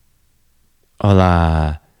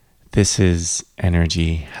Hola, this is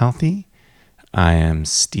Energy Healthy. I am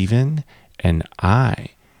Steven, and I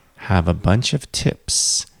have a bunch of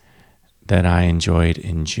tips that I enjoyed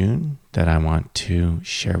in June that I want to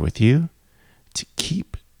share with you to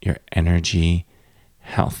keep your energy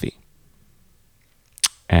healthy.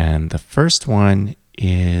 And the first one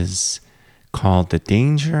is called The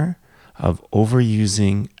Danger of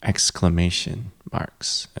Overusing exclamation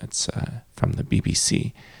marks. It's from the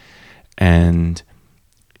BBC. And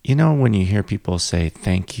you know, when you hear people say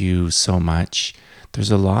thank you so much,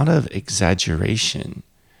 there's a lot of exaggeration,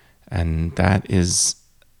 and that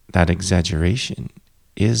exaggeration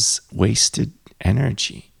is wasted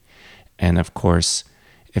energy. And of course,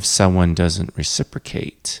 if someone doesn't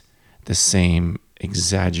reciprocate the same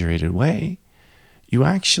exaggerated way, you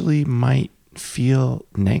actually might feel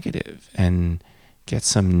negative and get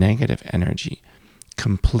some negative energy.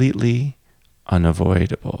 Completely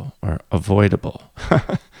unavoidable or avoidable.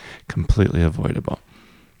 Completely avoidable.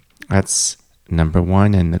 That's number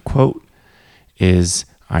one. And the quote is,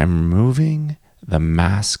 I'm removing the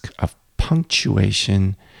mask of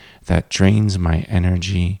punctuation that drains my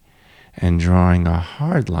energy and drawing a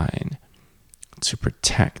hard line to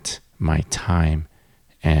protect my time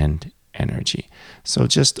and energy. So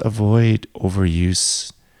just avoid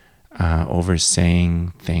overuse,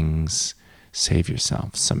 oversaying things. Save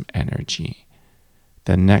yourself some energy.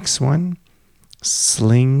 The next one,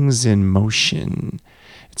 Slings in Motion.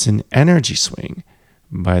 It's an energy swing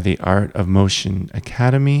by the Art of Motion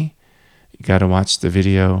Academy. You got to watch the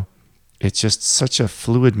video. It's just such a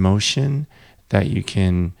fluid motion that you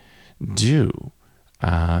can do.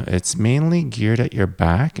 It's mainly geared at your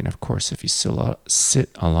back. And of course, if you sit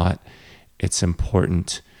a lot, it's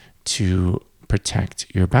important to protect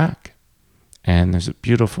your back. And there's a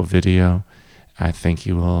beautiful video. I think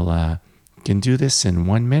you will can do this in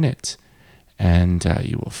 1 minute, and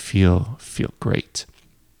you will feel great.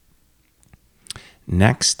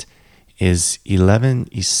 Next is 11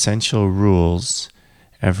 essential rules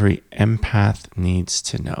every empath needs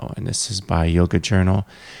to know, and this is by Yoga Journal.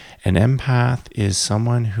 An empath is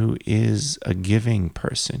someone who is a giving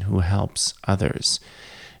person who helps others,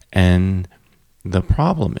 and the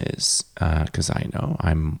problem is, because I know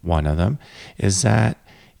I'm one of them, is that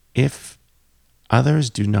if others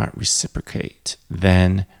do not reciprocate,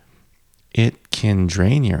 then it can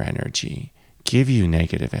drain your energy, give you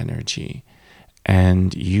negative energy,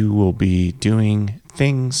 and you will be doing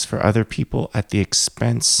things for other people at the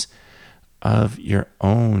expense of your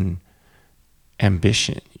own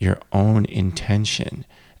ambition, your own intention,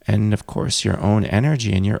 and of course, your own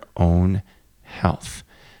energy and your own health.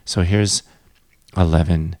 So here's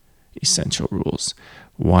 11 essential rules.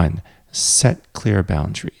 1, set clear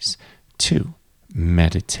boundaries. 2,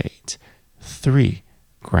 meditate. 3,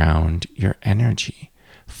 ground your energy.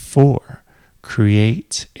 4,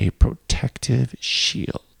 create a protective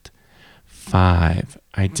shield. 5,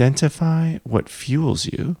 identify what fuels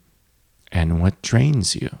you and what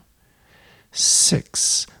drains you.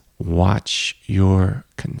 6, watch your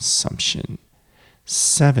consumption.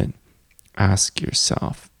 7, ask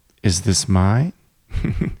yourself, is this mine?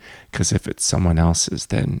 Because if it's someone else's,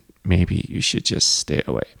 then maybe you should just stay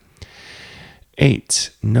away.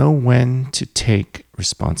 8, know when to take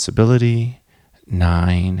responsibility.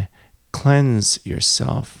 9, cleanse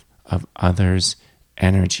yourself of others'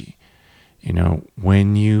 energy. You know,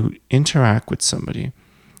 when you interact with somebody,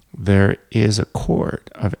 there is a cord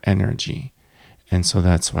of energy. And so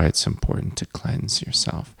that's why it's important to cleanse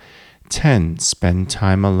yourself. 10, spend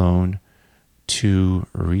time alone to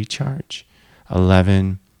recharge.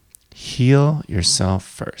 11, heal yourself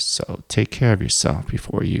first. So take care of yourself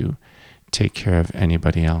before you take care of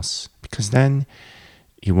anybody else, because then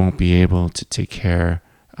you won't be able to take care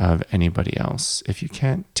of anybody else if you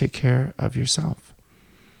can't take care of yourself.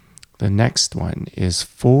 The next one is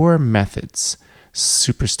 4 methods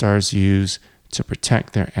superstars use to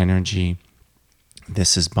protect their energy.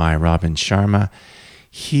 This is by Robin Sharma.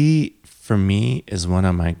 He, for me, is one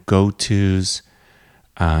of my go-tos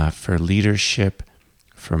for leadership,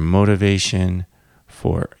 for motivation,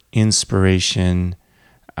 for inspiration.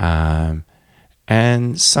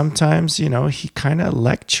 And sometimes, you know, he kind of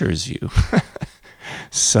lectures you.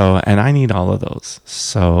 And I need all of those.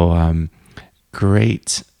 So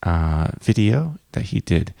great video that he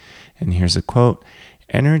did. And here's a quote: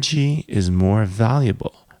 energy is more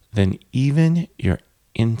valuable than even your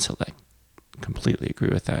intellect. Completely agree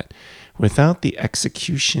with that. Without the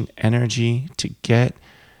execution energy to get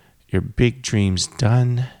your big dreams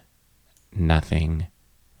done, nothing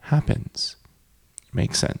happens.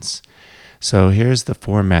 Makes sense. So here's the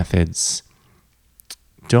 4 methods.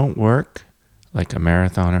 Don't work like a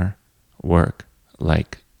marathoner, work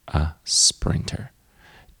like a sprinter.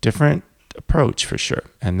 Different approach for sure.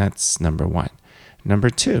 And that's number one. Number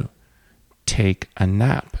two, take a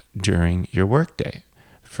nap during your workday.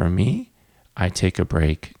 For me, I take a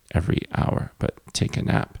break every hour, but take a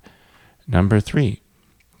nap. Number three,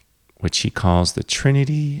 which he calls the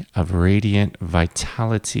Trinity of Radiant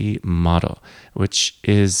Vitality model, which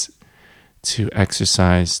is to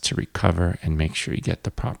exercise, to recover, and make sure you get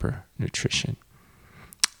the proper nutrition.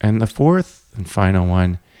 And the fourth and final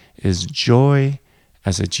one is joy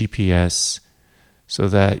as a GPS, so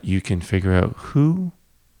that you can figure out who,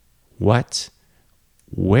 what,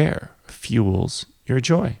 where fuels your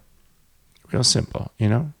joy. Real simple,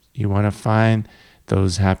 You want to find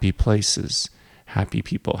those happy places, happy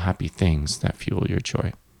people, happy things that fuel your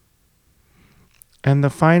joy. And the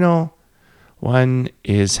final one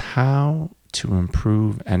is how to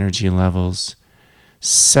improve energy levels.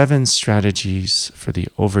 7 strategies for the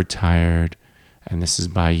overtired. And this is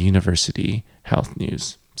by University Health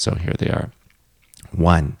News. So here they are.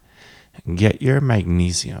 1, get your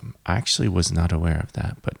magnesium. I actually was not aware of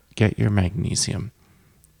that, but get your magnesium.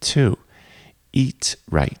 2, eat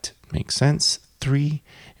right. Makes sense. 3,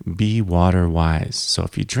 be water wise. So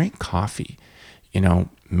if you drink coffee,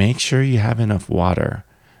 make sure you have enough water,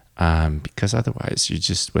 because otherwise you're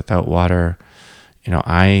just without water.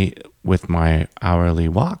 With my hourly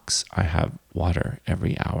walks, I have water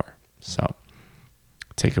every hour. So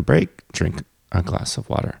take a break, drink a glass of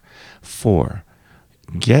water. 4,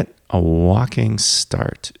 get a walking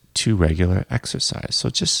start to regular exercise. So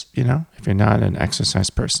just, if you're not an exercise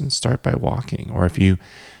person, start by walking. Or if you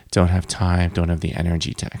don't have time, don't have the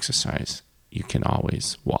energy to exercise, you can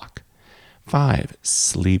always walk. 5,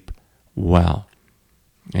 sleep well.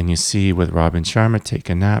 And you see with Robin Sharma, take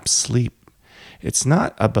a nap, sleep. It's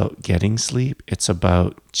not about getting sleep. It's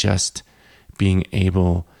about just being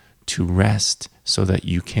able to rest so that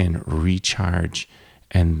you can recharge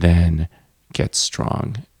and then get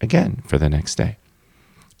strong again for the next day.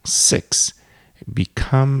 6,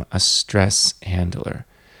 become a stress handler.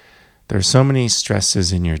 There are so many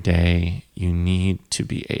stresses in your day. You need to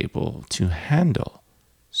be able to handle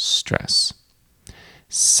stress.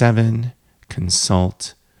 7,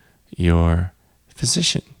 consult your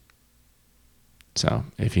physician. So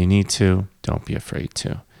if you need to, don't be afraid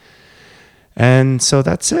to. And so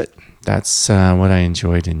that's it. That's what I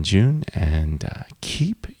enjoyed in June. And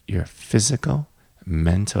keep your physical,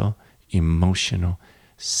 mental, emotional,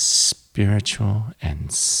 spiritual,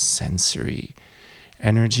 and sensory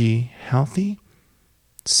energy healthy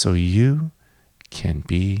so you can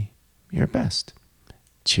be your best.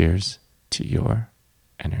 Cheers to your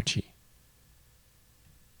energy.